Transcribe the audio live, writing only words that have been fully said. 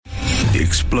the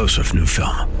explosive new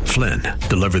film, Flynn,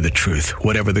 Deliver the Truth,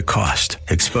 Whatever the Cost,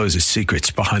 exposes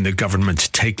secrets behind the government's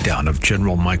takedown of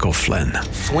General Michael Flynn.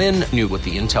 Flynn knew what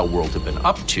the intel world had been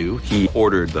up to. He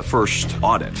ordered the first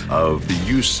audit of the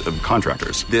use of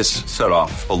contractors. This set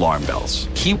off alarm bells.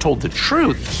 He told the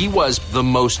truth. He was the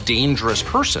most dangerous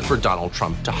person for Donald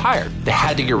Trump to hire. They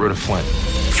had to get rid of Flynn.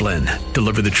 Flynn,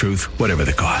 Deliver the Truth, Whatever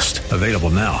the Cost. Available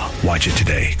now. Watch it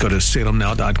today. Go to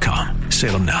salemnow.com.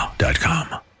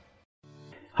 salemnow.com.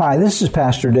 Hi, this is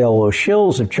Pastor Dale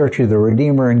O'Shills of Church of the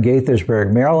Redeemer in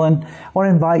Gaithersburg, Maryland. I want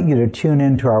to invite you to tune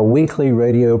in to our weekly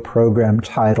radio program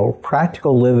titled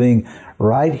Practical Living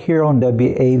right here on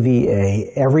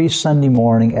WAVA every Sunday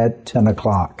morning at 10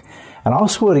 o'clock. And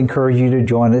also would encourage you to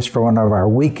join us for one of our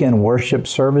weekend worship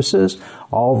services.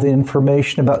 All the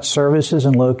information about services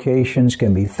and locations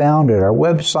can be found at our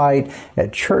website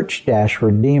at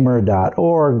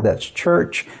church-redeemer.org. That's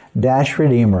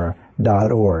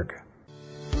church-redeemer.org.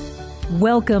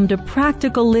 Welcome to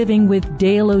Practical Living with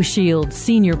Dale O'Shields,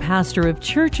 Senior Pastor of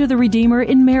Church of the Redeemer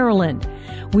in Maryland.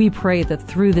 We pray that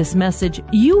through this message,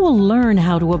 you will learn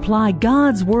how to apply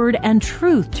God's Word and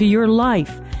truth to your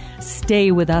life.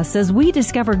 Stay with us as we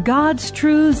discover God's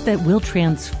truths that will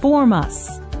transform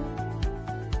us.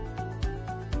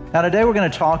 Now today we're going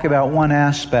to talk about one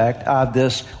aspect of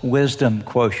this wisdom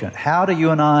quotient. How do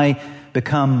you and I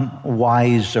become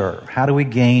wiser? How do we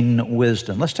gain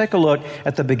wisdom? Let's take a look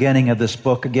at the beginning of this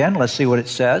book again. Let's see what it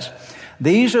says.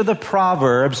 These are the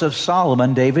Proverbs of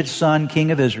Solomon, David's son,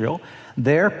 king of Israel.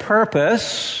 Their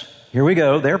purpose, here we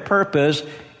go, their purpose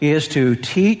is to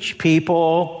teach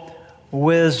people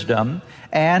wisdom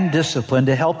and discipline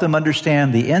to help them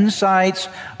understand the insights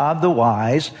of the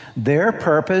wise. Their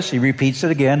purpose, he repeats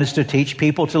it again, is to teach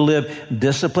people to live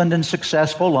disciplined and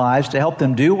successful lives, to help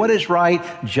them do what is right,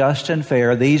 just, and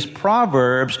fair. These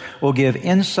proverbs will give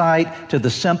insight to the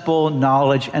simple,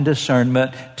 knowledge and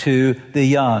discernment to the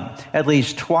young. At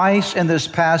least twice in this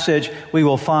passage, we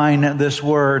will find this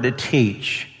word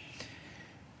teach.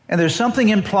 And there's something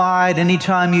implied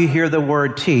anytime you hear the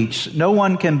word teach. No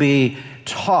one can be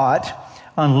taught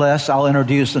unless, I'll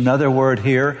introduce another word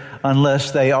here,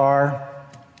 unless they are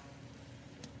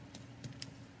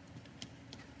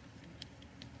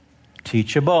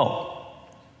teachable.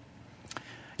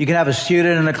 You can have a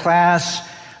student in a class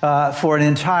for an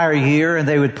entire year, and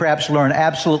they would perhaps learn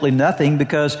absolutely nothing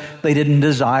because they didn't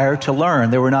desire to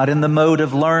learn. They were not in the mode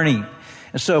of learning.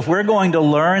 And so if we're going to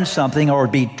learn something or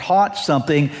be taught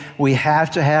something, we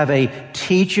have to have a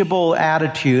teachable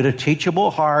attitude, a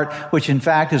teachable heart, which in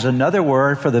fact is another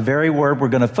word for the very word we're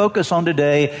going to focus on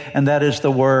today, and that is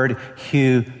the word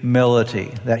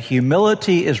humility. That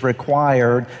humility is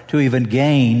required to even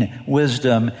gain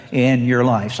wisdom in your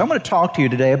life. So I'm going to talk to you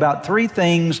today about three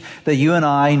things that you and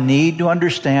I need to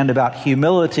understand about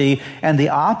humility and the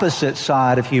opposite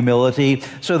side of humility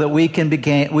so that we can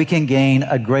gain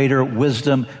a greater wisdom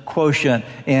quotient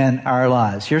in our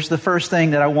lives. Here's the first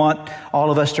thing that I want all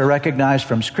of us to recognize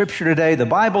from Scripture today. The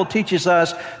Bible teaches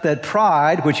us that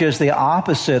pride, which is the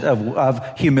opposite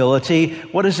of humility,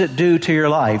 what does it do to your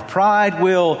life? Pride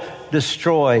will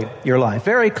destroy your life.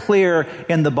 Very clear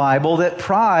in the Bible that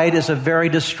pride is a very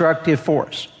destructive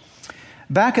force.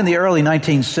 Back in the early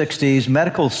 1960s,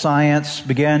 medical science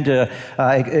began to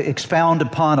expound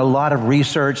upon a lot of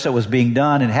research that was being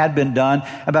done and had been done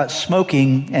about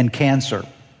smoking and cancer.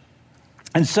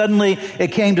 And suddenly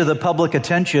it came to the public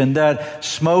attention that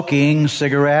smoking,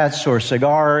 cigarettes or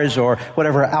cigars or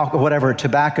whatever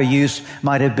tobacco use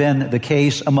might have been the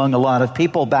case among a lot of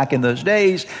people back in those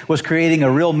days was creating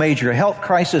a real major health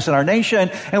crisis in our nation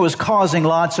and was causing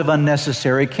lots of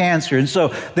unnecessary cancer. And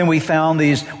so then we found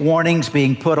these warnings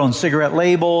being put on cigarette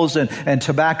labels and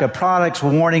tobacco products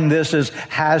warning this is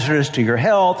hazardous to your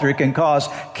health or it can cause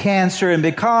cancer. And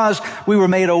because we were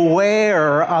made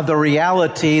aware of the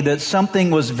reality that something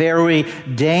was very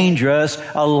dangerous,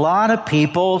 a lot of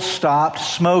people stopped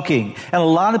smoking. And a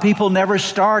lot of people never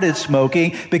started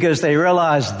smoking because they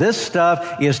realized this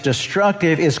stuff is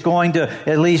destructive. It's going to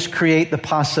at least create the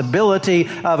possibility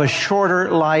of a shorter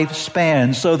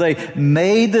lifespan. So they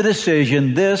made the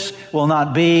decision, this will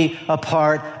not be a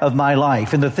part of my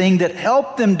life. And the thing that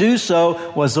helped them do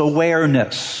so was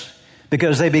awareness.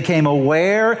 Because they became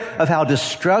aware of how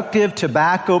destructive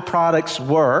tobacco products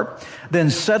were, then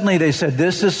suddenly they said,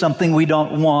 this is something we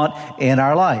don't want in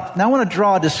our life. Now I want to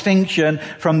draw a distinction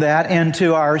from that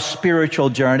into our spiritual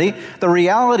journey. The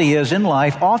reality is in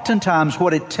life, oftentimes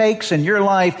what it takes in your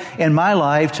life, in my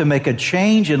life, to make a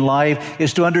change in life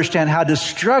is to understand how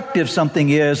destructive something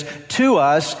is to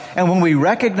us. And when we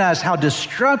recognize how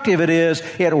destructive it is,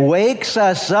 it wakes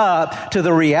us up to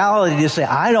the reality to say,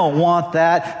 I don't want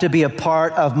that to be a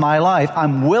part of my life.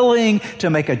 I'm willing to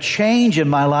make a change in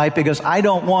my life because I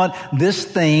don't want this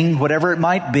thing, whatever it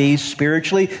might be,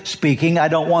 spiritually speaking, I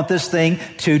don't want this thing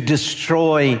to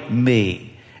destroy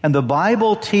me. And the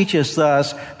Bible teaches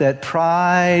us that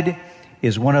pride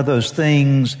is one of those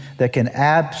things that can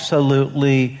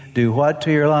absolutely do what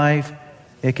to your life?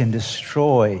 It can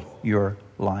destroy your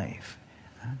life.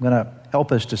 I'm going to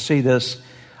help us to see this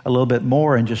a little bit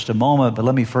more in just a moment, but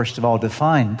let me first of all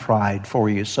define pride for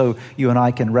you so you and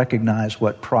I can recognize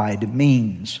what pride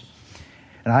means.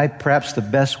 And perhaps the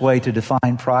best way to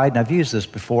define pride, and I've used this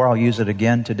before, I'll use it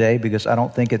again today because I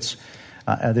don't think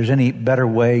there's any better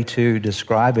way to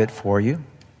describe it for you,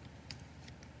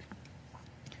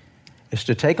 is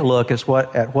to take a look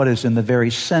at what is in the very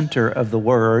center of the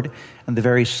word, and the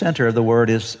very center of the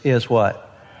word is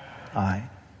what? I.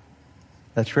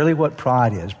 That's really what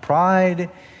pride is. Pride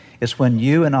is when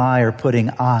you and I are putting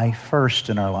I first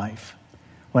in our life.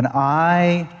 When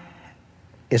I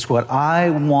is what I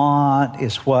want,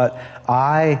 is what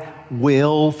I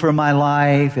will for my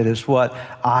life. It is what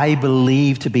I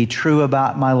believe to be true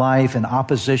about my life in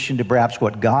opposition to perhaps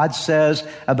what God says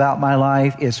about my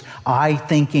life. It's I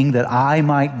thinking that I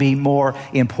might be more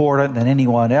important than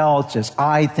anyone else. It's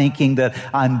I thinking that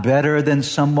I'm better than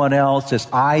someone else. It's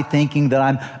I thinking that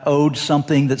I'm owed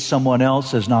something that someone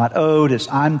else is not owed.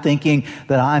 It's I'm thinking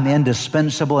that I'm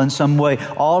indispensable in some way.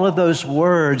 All of those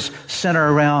words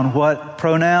center around what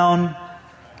pronoun?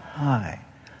 I.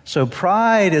 So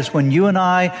pride is when you and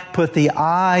I put the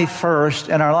I first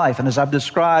in our life. And as I've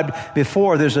described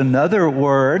before, there's another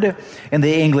word in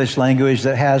the English language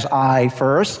that has I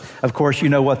first. Of course, you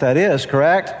know what that is,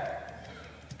 correct?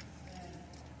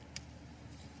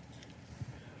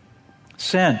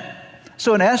 Sin.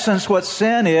 So in essence, what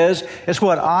sin is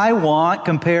what I want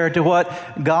compared to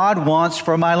what God wants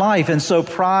for my life. And so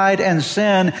pride and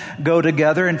sin go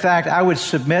together. In fact, I would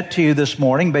submit to you this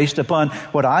morning, based upon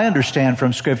what I understand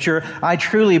from Scripture, I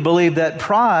truly believe that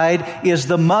pride is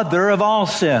the mother of all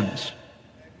sins.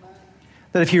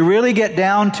 That if you really get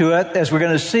down to it, as we're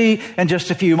going to see in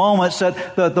just a few moments,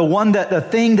 that the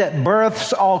thing that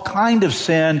births all kind of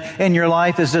sin in your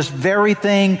life is this very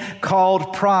thing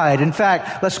called pride. In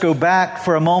fact, let's go back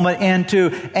for a moment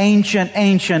into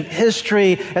ancient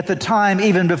history at the time,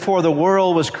 even before the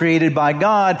world was created by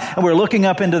God. And we're looking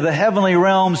up into the heavenly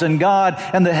realms and God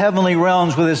and the heavenly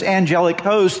realms with His angelic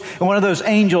host. And one of those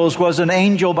angels was an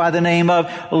angel by the name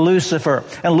of Lucifer.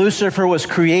 And Lucifer was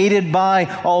created by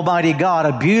Almighty God.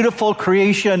 A beautiful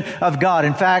creation of God.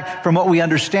 In fact, from what we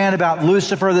understand about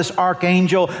Lucifer, this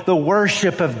archangel, the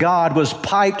worship of God was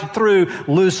piped through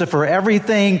Lucifer.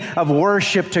 Everything of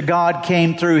worship to God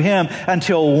came through him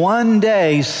until one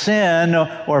day sin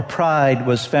or pride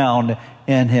was found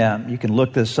in him. You can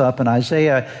look this up in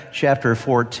Isaiah chapter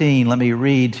 14. Let me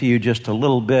read to you just a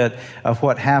little bit of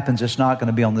what happens. It's not going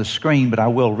to be on the screen, but I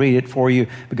will read it for you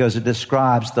because it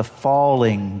describes the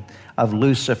falling of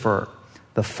Lucifer.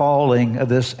 The falling of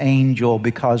this angel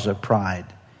because of pride.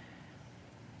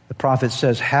 The prophet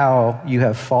says, how you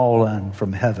have fallen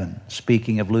from heaven,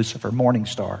 speaking of Lucifer, morning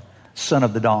star, son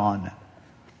of the dawn.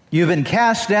 You've been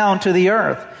cast down to the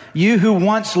earth. You who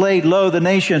once laid low the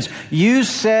nations, you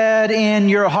said in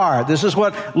your heart. This is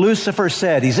what Lucifer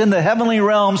said. He's in the heavenly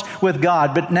realms with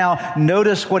God. But now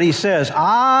notice what he says.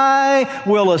 I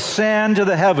will ascend to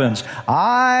the heavens.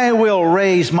 I will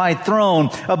raise my throne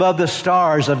above the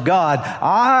stars of God.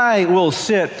 I will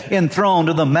sit enthroned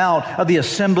on the mount of the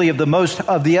assembly of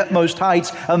the utmost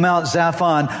heights of Mount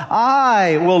Zaphon.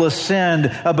 I will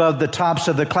ascend above the tops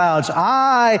of the clouds.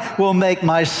 I will make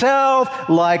myself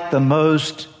like the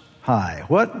Most High.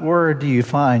 What word do you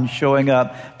find showing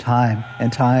up time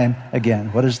and time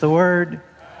again? What is the word?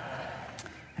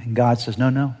 And God says,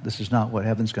 no, this is not what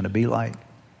heaven's going to be like.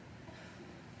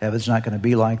 Heaven's not going to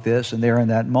be like this. And there in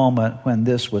that moment when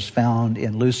this was found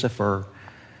in Lucifer,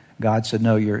 God said,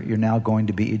 no, you're now going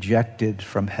to be ejected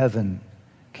from heaven,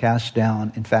 cast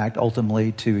down, in fact,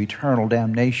 ultimately to eternal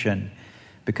damnation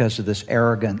because of this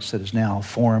arrogance that is now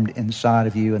formed inside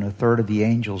of you. And a third of the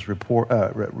angels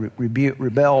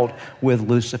rebelled with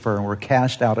Lucifer and were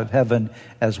cast out of heaven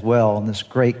as well in this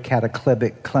great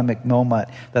cataclysmic moment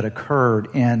that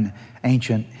occurred in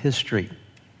ancient history. It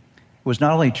was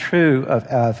not only true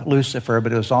of Lucifer,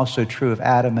 but it was also true of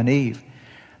Adam and Eve.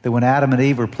 That when Adam and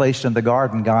Eve were placed in the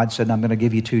garden, God said, I'm going to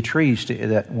give you two trees.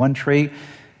 That one tree,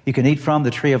 You can eat from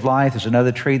the tree of life. There's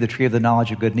another tree, the tree of the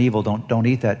knowledge of good and evil. Don't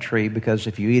eat that tree, because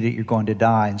if you eat it, you're going to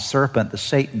die. And serpent, the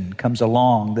Satan, comes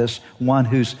along, this one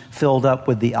who's filled up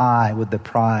with the eye, with the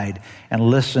pride. And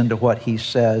listen to what he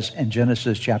says in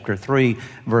Genesis chapter 3,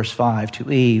 verse 5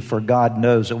 to Eve. For God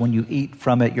knows that when you eat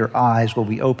from it, your eyes will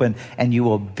be open and you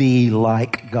will be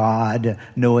like God,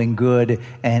 knowing good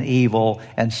and evil.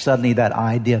 And suddenly that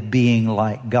idea of being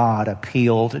like God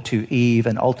appealed to Eve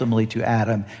and ultimately to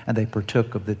Adam, and they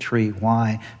partook of the tree.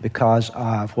 Why? Because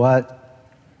of what?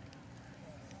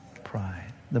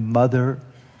 Pride. The mother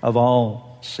of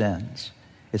all sins.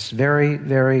 It's very,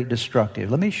 very destructive.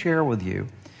 Let me share with you,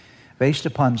 based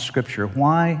upon Scripture,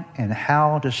 why and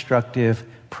how destructive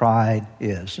pride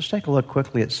is. Let's take a look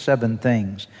quickly at 7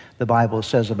 things the Bible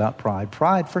says about pride.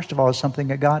 Pride, first of all, is something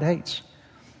that God hates.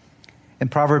 In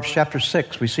Proverbs chapter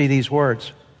 6, we see these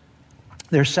words.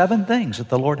 There are 7 things that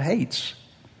the Lord hates.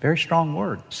 Very strong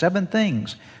word. 7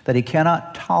 things that he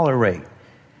cannot tolerate.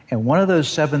 And one of those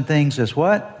 7 things is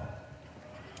what?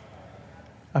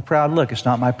 A proud look. It's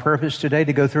not my purpose today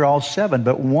to go through all 7,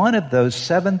 but one of those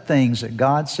 7 things that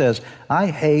God says I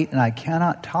hate and I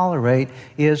cannot tolerate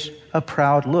is a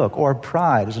proud look, or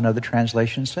pride, as another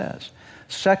translation says.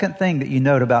 Second thing that you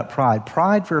note about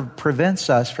pride prevents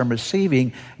us from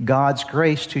receiving God's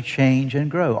grace to change and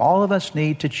grow. All of us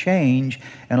need to change,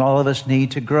 and all of us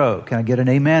need to grow. Can I get an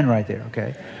amen right there,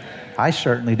 okay? I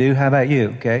certainly do. How about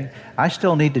you, okay? I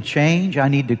still need to change. I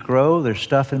need to grow. There's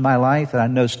stuff in my life that I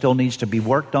know still needs to be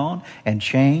worked on and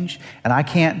changed, and I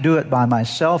can't do it by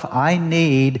myself. I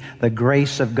need the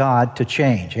grace of God to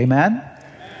change. Amen?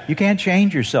 You can't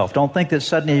change yourself. Don't think that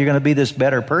suddenly you're going to be this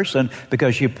better person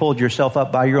because you pulled yourself up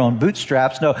by your own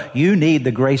bootstraps. No, you need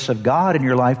the grace of God in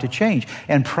your life to change.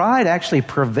 And pride actually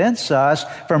prevents us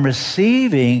from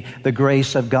receiving the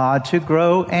grace of God to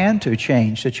grow and to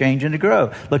change and to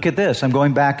grow. Look at this. I'm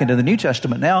going back into the New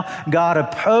Testament now. God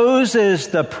opposes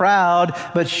the proud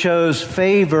but shows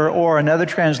favor, or another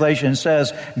translation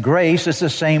says grace. It's the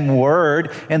same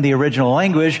word in the original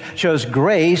language, shows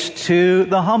grace to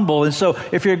the humble. And so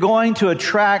if you're going to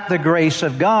attract the grace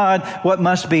of God, what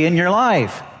must be in your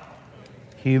life?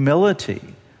 Humility.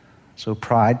 So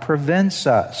pride prevents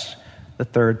us. The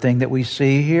third thing that we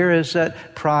see here is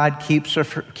that pride keeps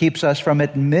us from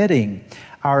admitting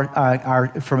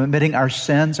our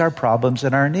sins, our problems,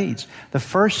 and our needs. The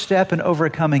first step in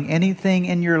overcoming anything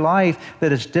in your life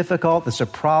that is difficult, that's a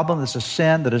problem, that's a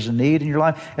sin, that is a need in your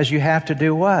life, is you have to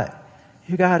do what?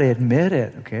 You got to admit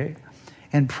it, okay?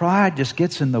 And pride just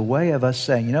gets in the way of us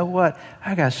saying, you know what?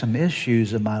 I got some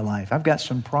issues in my life. I've got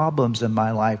some problems in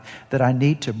my life that I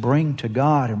need to bring to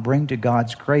God and bring to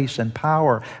God's grace and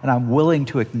power. And I'm willing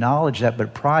to acknowledge that.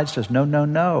 But pride says, no, no,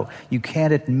 no. You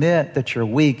can't admit that you're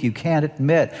weak. You can't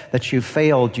admit that you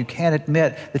failed. You can't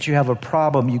admit that you have a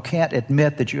problem. You can't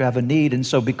admit that you have a need. And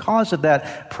so because of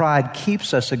that, pride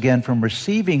keeps us again from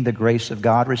receiving the grace of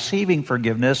God, receiving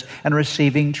forgiveness, and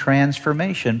receiving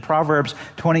transformation. Proverbs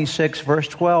 26, verse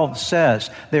 12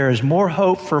 says, there is more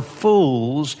hope for fools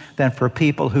than for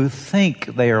people who think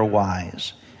they are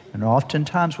wise. And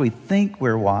oftentimes we think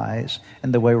we're wise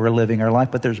in the way we're living our life,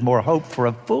 but there's more hope for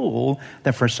a fool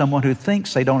than for someone who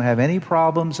thinks they don't have any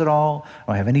problems at all,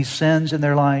 or have any sins in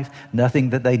their life,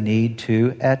 nothing that they need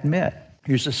to admit.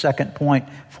 Here's the second point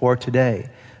for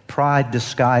today. Pride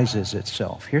disguises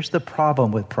itself. Here's the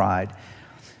problem with pride.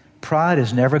 Pride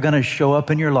is never going to show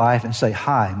up in your life and say,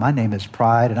 hi, my name is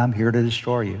Pride and I'm here to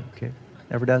destroy you. Okay?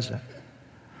 Never does that.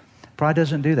 Pride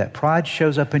doesn't do that. Pride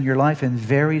shows up in your life in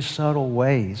very subtle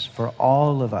ways for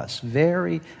all of us.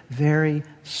 Very, very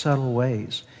subtle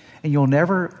ways. And you'll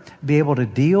never be able to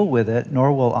deal with it,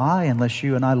 nor will I, unless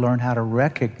you and I learn how to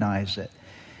recognize it.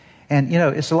 And, you know,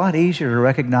 it's a lot easier to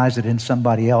recognize it in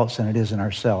somebody else than it is in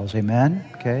ourselves. Amen?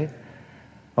 Okay?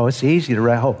 Oh, it's easy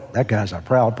to that guy's a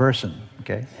proud person.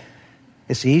 Okay?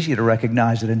 It's easy to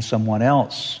recognize it in someone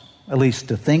else, at least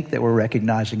to think that we're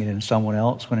recognizing it in someone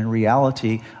else, when in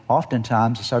reality,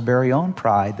 oftentimes it's our very own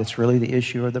pride that's really the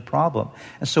issue or the problem.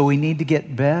 And so we need to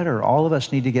get better. All of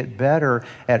us need to get better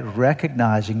at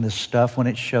recognizing this stuff when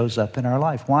it shows up in our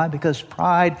life. Why? Because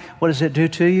pride, what does it do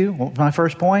to you? What was my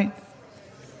first point?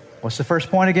 What's the first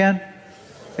point again?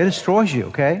 It destroys you,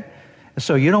 okay?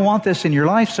 So you don't want this in your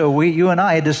life, so you and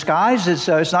I disguise it,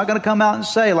 so it's not going to come out and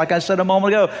say, like I said a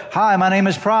moment ago, hi, my name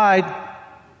is Pride.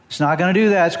 It's not going to do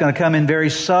that. It's going to come in very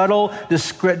subtle,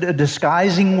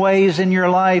 disguising ways in your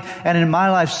life and in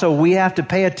my life. So we have to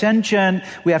pay attention.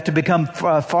 We have to become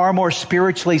far more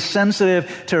spiritually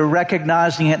sensitive to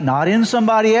recognizing it not in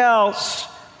somebody else,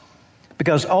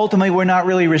 Because ultimately we're not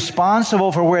really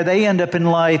responsible for where they end up in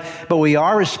life, but we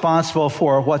are responsible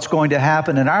for what's going to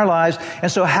happen in our lives.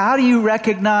 And so how do you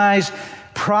recognize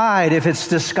pride if it's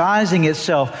disguising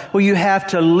itself? Well, you have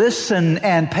to listen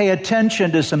and pay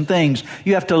attention to some things.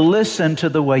 You have to listen to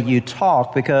the way you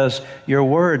talk, because your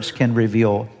words can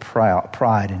reveal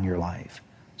pride in your life.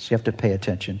 So you have to pay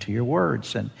attention to your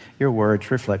words, and your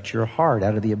words reflect your heart.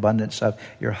 Out of the abundance of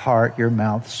your heart, your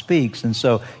mouth speaks. And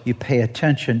so you pay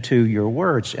attention to your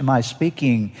words. Am I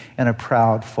speaking in a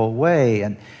proudful way?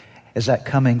 And is that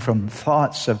coming from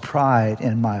thoughts of pride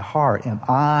in my heart? Am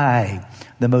I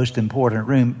the most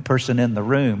important person in the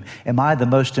room? Am I the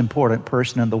most important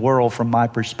person in the world from my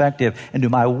perspective? And do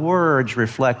my words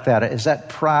reflect that? Is that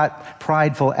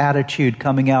prideful attitude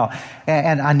coming out?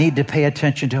 And I need to pay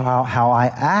attention to how I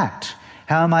act.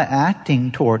 How am I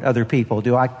acting toward other people?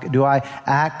 Do I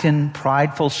act in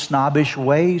prideful, snobbish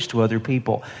ways to other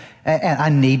people? And I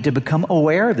need to become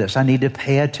aware of this. I need to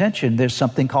pay attention. There's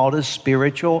something called a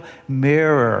spiritual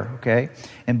mirror, okay?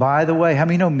 And by the way, how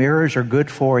many know mirrors are good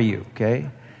for you,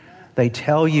 okay? They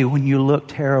tell you when you look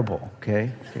terrible,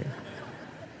 okay?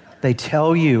 They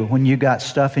tell you when you got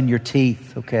stuff in your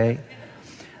teeth, okay?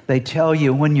 They tell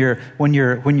you when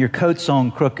your coat's on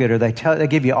crooked, or they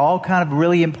give you all kind of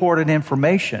really important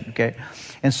information, okay?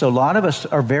 And so a lot of us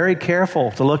are very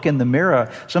careful to look in the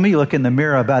mirror. Some of you look in the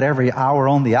mirror about every hour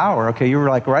on the hour, okay? You're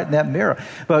like right in that mirror.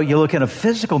 But you look in a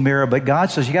physical mirror, but God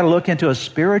says you got to look into a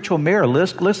spiritual mirror.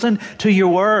 Listen to your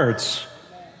words.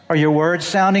 Are your words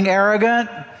sounding arrogant?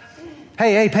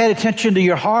 Hey, pay attention to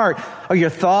your heart. Are your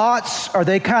thoughts, are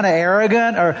they kind of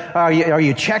arrogant? Or are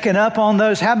you checking up on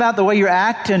those? How about the way you're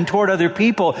acting toward other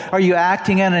people? Are you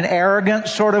acting in an arrogant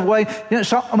sort of way?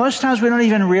 So most times we don't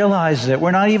even realize it.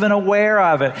 We're not even aware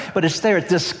of it. But it's there. It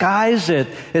disguises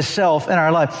itself in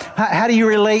our life. How do you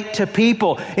relate to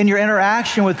people? In your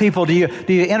interaction with people, do you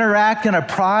interact in a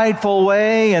prideful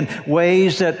way and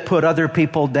ways that put other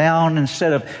people down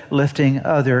instead of lifting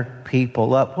other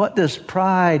people up? What does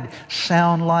pride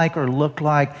sound like or look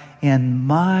like in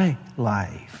my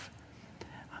life?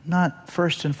 I'm not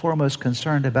first and foremost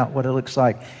concerned about what it looks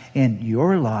like in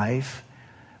your life,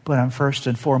 but I'm first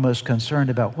and foremost concerned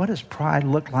about what does pride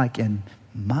look like in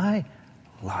my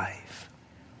life?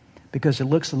 Because it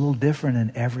looks a little different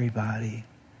in everybody.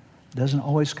 It doesn't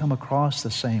always come across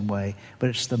the same way, but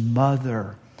it's the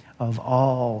mother of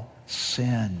all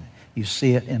sin. You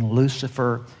see it in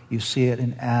Lucifer. You see it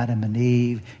in Adam and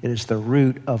Eve. It is the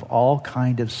root of all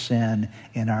kind of sin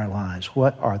in our lives.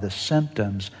 What are the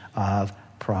symptoms of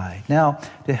pride? Now,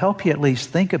 to help you at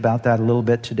least think about that a little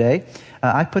bit today,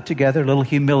 I put together a little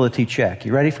humility check.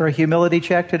 You ready for a humility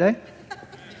check today?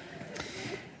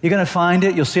 You're going to find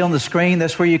it. You'll see on the screen.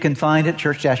 That's where you can find it,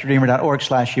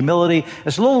 church-redeemer.org/humility.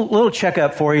 It's a little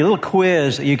checkup for you, a little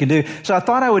quiz that you can do. So I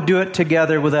thought I would do it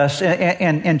together with us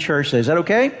in church today. Is that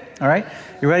okay? All right?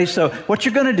 You ready? So what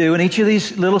you're going to do in each of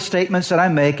these little statements that I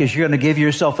make is you're going to give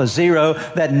yourself a 0.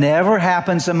 That never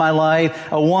happens in my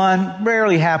life. A 1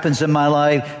 rarely happens in my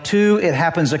life. 2, it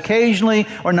happens occasionally.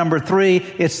 Or number 3,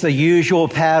 it's the usual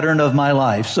pattern of my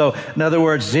life. So in other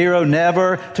words, 0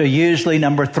 never to usually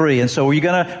number 3. And so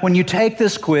when you take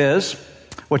this quiz,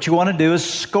 what you want to do is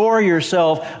score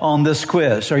yourself on this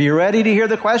quiz. Are you ready to hear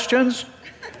the questions?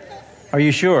 Are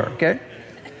you sure? Okay.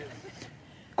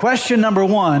 Question number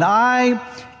 1, I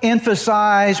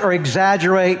emphasize or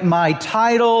exaggerate my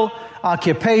title,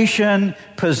 occupation,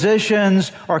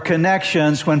 positions, or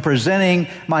connections when presenting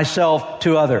myself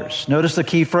to others. Notice the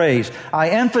key phrase. I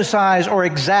emphasize or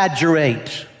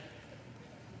exaggerate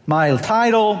my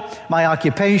title, my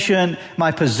occupation,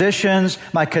 my positions,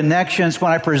 my connections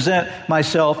when I present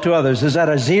myself to others. Is that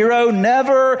a 0,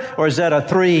 never, or is that a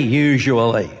 3,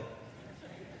 usually?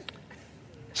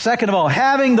 Second of all,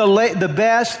 having the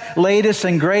best, latest,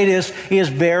 and greatest is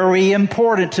very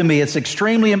important to me. It's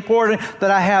extremely important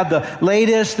that I have the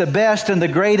latest, the best, and the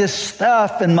greatest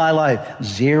stuff in my life.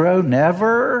 0,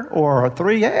 never, or a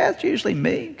 3, yeah, it's usually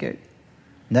me. Okay.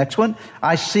 Next one,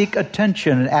 I seek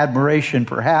attention and admiration,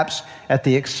 perhaps at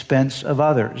the expense of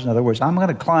others. In other words, I'm going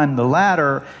to climb the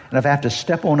ladder, and if I have to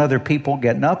step on other people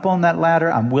getting up on that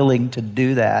ladder, I'm willing to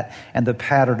do that. And the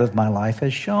pattern of my life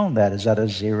has shown that. Is that a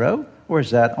 0? Or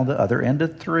is that on the other end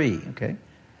of 3? Okay.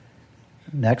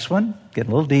 Next one, getting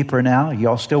a little deeper now.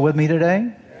 Y'all still with me today?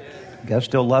 Yes. You guys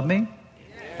still love me?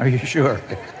 Yes. Are you sure?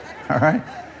 All right.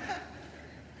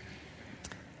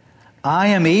 I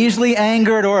am easily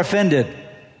angered or offended.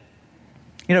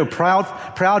 You know,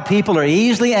 proud people are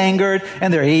easily angered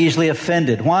and they're easily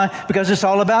offended. Why? Because it's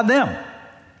all about them.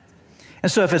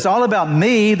 And so if it's all about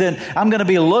me, then I'm going to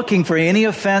be looking for any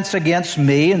offense against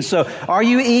me. And so are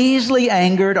you easily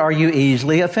angered? Are you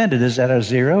easily offended? Is that a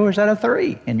 0 or is that a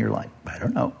 3 in your life? I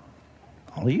don't know.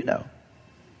 Only you know.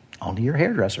 Only your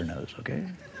hairdresser knows, okay?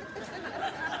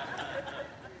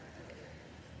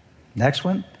 Next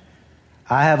one.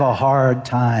 I have a hard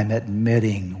time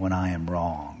admitting when I am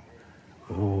wrong.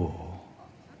 Ooh.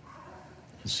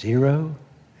 0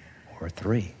 or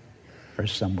 3 or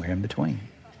somewhere in between.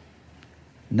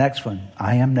 Next one,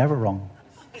 I am never wrong.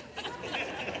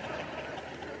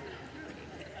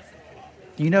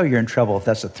 You know you're in trouble if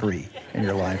that's a 3 in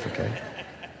your life, okay?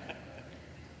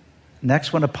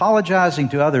 Next one, apologizing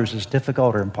to others is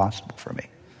difficult or impossible for me.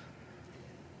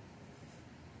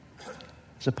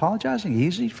 Is apologizing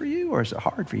easy for you or is it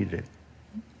hard for you to do?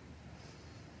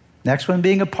 Next one,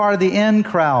 being a part of the in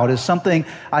crowd is something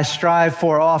I strive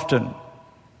for often.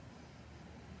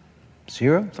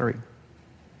 0, 3.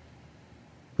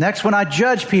 Next one, I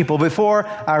judge people before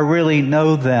I really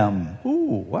know them.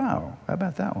 Ooh, wow. How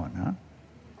about that one, huh?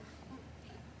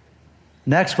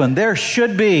 Next one, there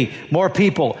should be more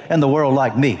people in the world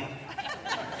like me.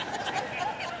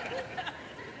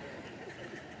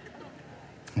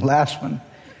 Last one,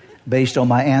 based on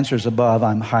my answers above,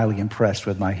 I'm highly impressed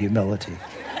with my humility.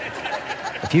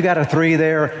 If you got a 3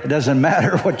 there, it doesn't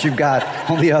matter what you've got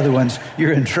on the other ones.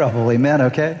 You're in trouble. Amen,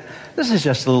 okay? This is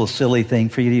just a little silly thing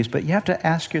for you to use, but you have to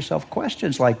ask yourself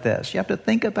questions like this. You have to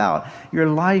think about your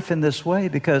life in this way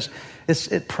because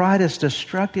pride is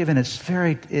destructive and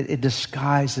it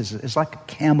disguises. It's like a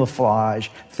camouflage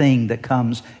thing that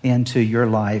comes into your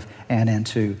life and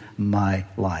into my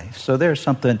life. So there's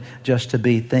something just to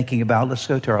be thinking about. Let's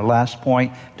go to our last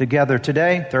point together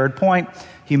today. Third point,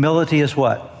 humility is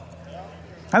what?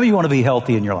 How many of you want to be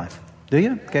healthy in your life? Do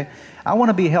you? Okay. I want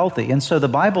to be healthy. And so the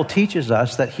Bible teaches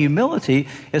us that humility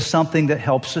is something that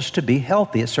helps us to be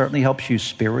healthy. It certainly helps you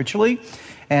spiritually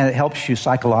and it helps you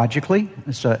psychologically.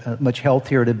 It's much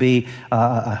healthier to be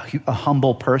a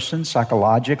humble person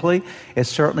psychologically. It's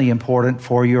certainly important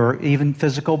for your even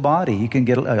physical body. You can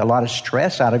get a lot of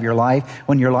stress out of your life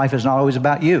when your life is not always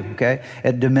about you, okay?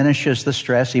 It diminishes the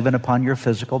stress even upon your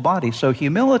physical body. So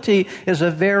humility is a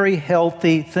very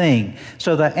healthy thing.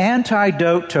 So the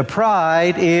antidote to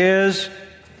pride is,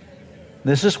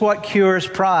 this is what cures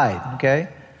pride, okay?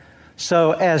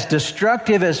 So as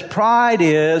destructive as pride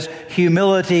is,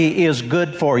 humility is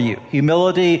good for you.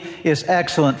 Humility is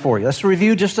excellent for you. Let's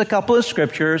review just a couple of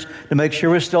scriptures to make sure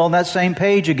we're still on that same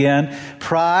page again.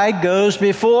 Pride goes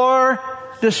before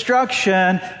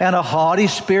destruction and a haughty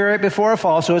spirit before a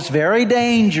fall. So it's very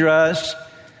dangerous.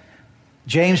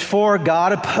 James 4,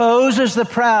 God opposes the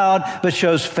proud, but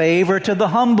shows favor to the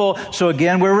humble. So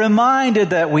again, we're reminded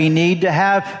that we need to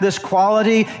have this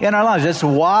quality in our lives. It's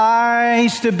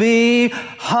wise to be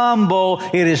humble.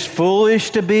 It is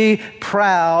foolish to be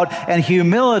proud. And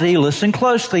humility, listen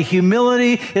closely,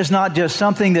 humility is not just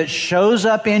something that shows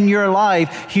up in your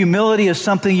life. Humility is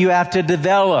something you have to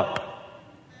develop.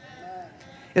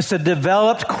 It's a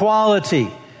developed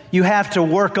quality. You have to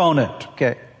work on it,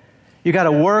 okay? You got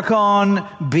to work on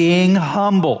being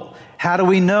humble. How do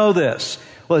we know this?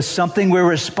 Well, it's something we're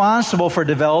responsible for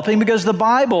developing because the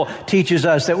Bible teaches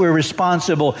us that we're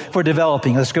responsible for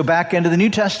developing. Let's go back into the New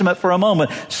Testament for a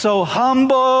moment. So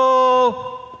humble.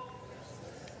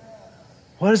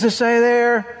 What does it say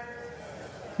there?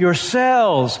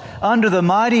 Yourselves under the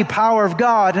mighty power of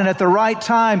God, and at the right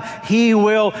time, He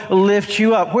will lift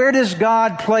you up. Where does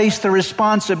God place the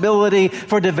responsibility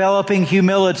for developing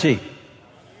humility?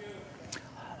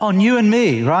 On you and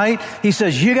me, right? He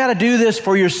says, you got to do this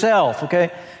for yourself, okay?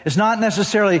 It's not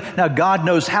necessarily, now God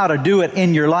knows how to do it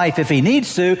in your life if He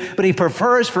needs to, but He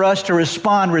prefers for us to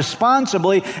respond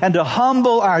responsibly and to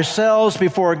humble ourselves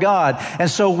before God. And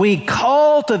so we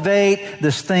cultivate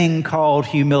this thing called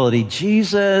humility.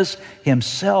 Jesus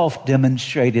Himself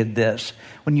demonstrated this.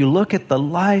 When you look at the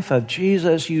life of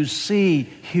Jesus, you see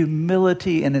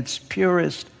humility in its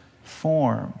purest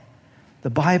form. The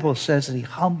Bible says that He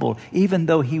humbled. Even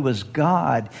though He was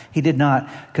God, He did not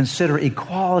consider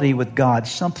equality with God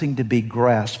something to be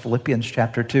grasped, Philippians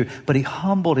chapter 2. But He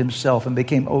humbled Himself and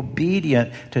became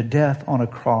obedient to death on a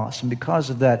cross. And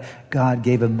because of that, God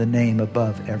gave Him the name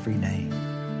above every name.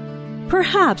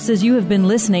 Perhaps as you have been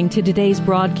listening to today's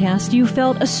broadcast, you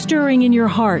felt a stirring in your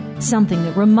heart, something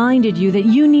that reminded you that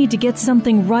you need to get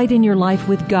something right in your life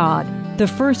with God. The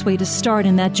first way to start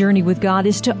in that journey with God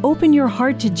is to open your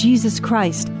heart to Jesus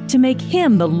Christ, to make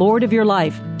Him the Lord of your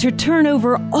life, to turn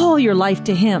over all your life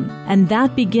to Him. And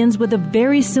that begins with a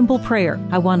very simple prayer.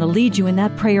 I want to lead you in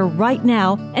that prayer right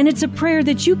now, and it's a prayer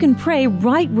that you can pray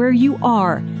right where you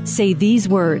are. Say these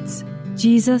words: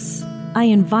 Jesus, I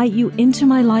invite you into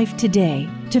my life today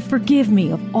to forgive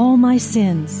me of all my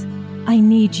sins. I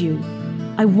need you.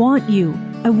 I want you.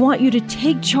 I want you to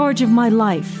take charge of my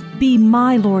life. Be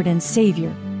my Lord and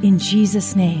Savior. In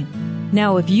Jesus' name.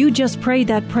 Now, if you just prayed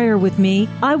that prayer with me,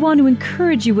 I want to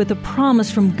encourage you with a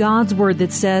promise from God's Word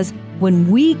that says,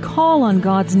 when we call on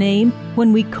God's name,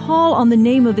 when we call on the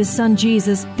name of His Son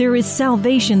Jesus, there is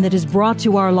salvation that is brought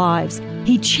to our lives.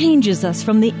 He changes us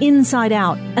from the inside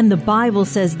out. And the Bible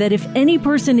says that if any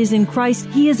person is in Christ,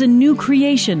 he is a new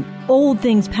creation. Old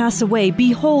things pass away.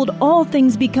 Behold, all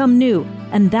things become new.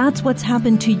 And that's what's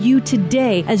happened to you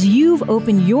today as you've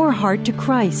opened your heart to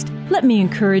Christ. Let me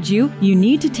encourage you. You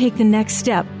need to take the next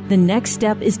step. The next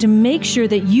step is to make sure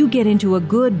that you get into a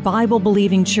good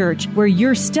Bible-believing church where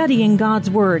you're studying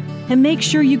God's Word. And make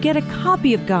sure you get a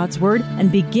copy of God's Word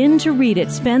and begin to read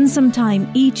it. Spend some time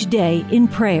each day in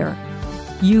prayer.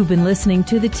 You've been listening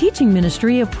to the teaching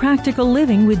ministry of Practical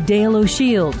Living with Dale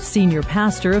O'Shield, Senior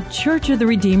Pastor of Church of the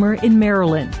Redeemer in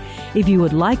Maryland. If you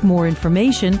would like more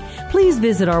information, please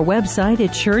visit our website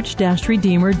at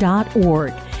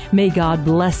church-redeemer.org. May God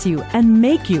bless you and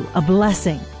make you a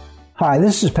blessing. Hi,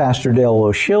 this is Pastor Dale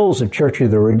O'Shields of Church of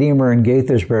the Redeemer in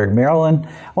Gaithersburg, Maryland.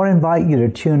 I want to invite you to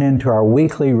tune in to our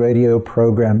weekly radio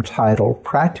program titled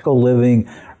Practical Living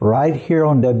right here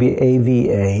on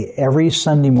WAVA every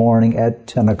Sunday morning at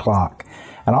 10 o'clock.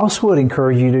 And I also would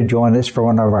encourage you to join us for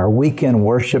one of our weekend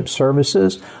worship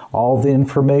services. All the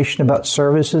information about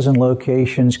services and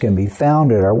locations can be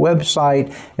found at our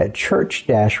website at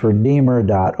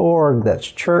church-redeemer.org.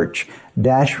 That's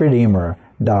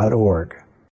church-redeemer.org.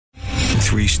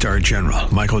 3-star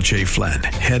General Michael J. Flynn,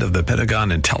 head of the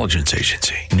Pentagon Intelligence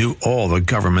Agency, knew all the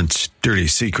government's dirty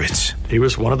secrets. He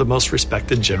was one of the most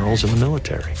respected generals in the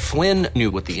military. Flynn knew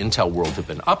what the intel world had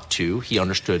been up to. He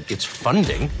understood its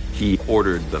funding. He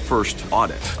ordered the first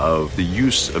audit of the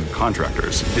use of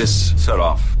contractors. This set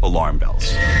off alarm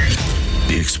bells.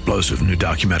 The explosive new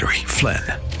documentary, Flynn,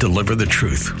 Deliver the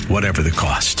Truth, Whatever the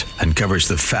Cost, uncovers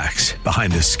the facts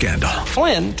behind this scandal.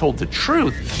 Flynn told the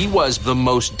truth. He was the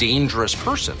most dangerous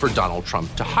person for Donald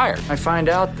Trump to hire. I find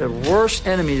out the worst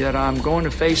enemy that I'm going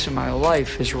to face in my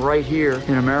life is right here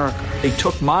in America. They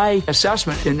took my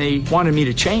assessment and they wanted me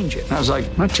to change it. And I was like,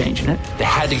 I'm not changing it. They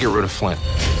had to get rid of Flynn.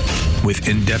 With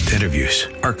in-depth interviews,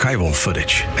 archival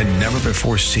footage, and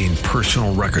never-before-seen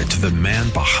personal records of the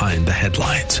man behind the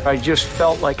headlines. I just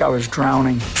felt like I was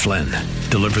drowning. Flynn,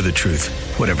 Deliver the Truth,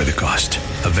 Whatever the Cost.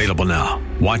 Available now.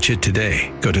 Watch it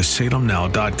today. Go to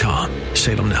salemnow.com.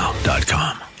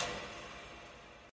 salemnow.com.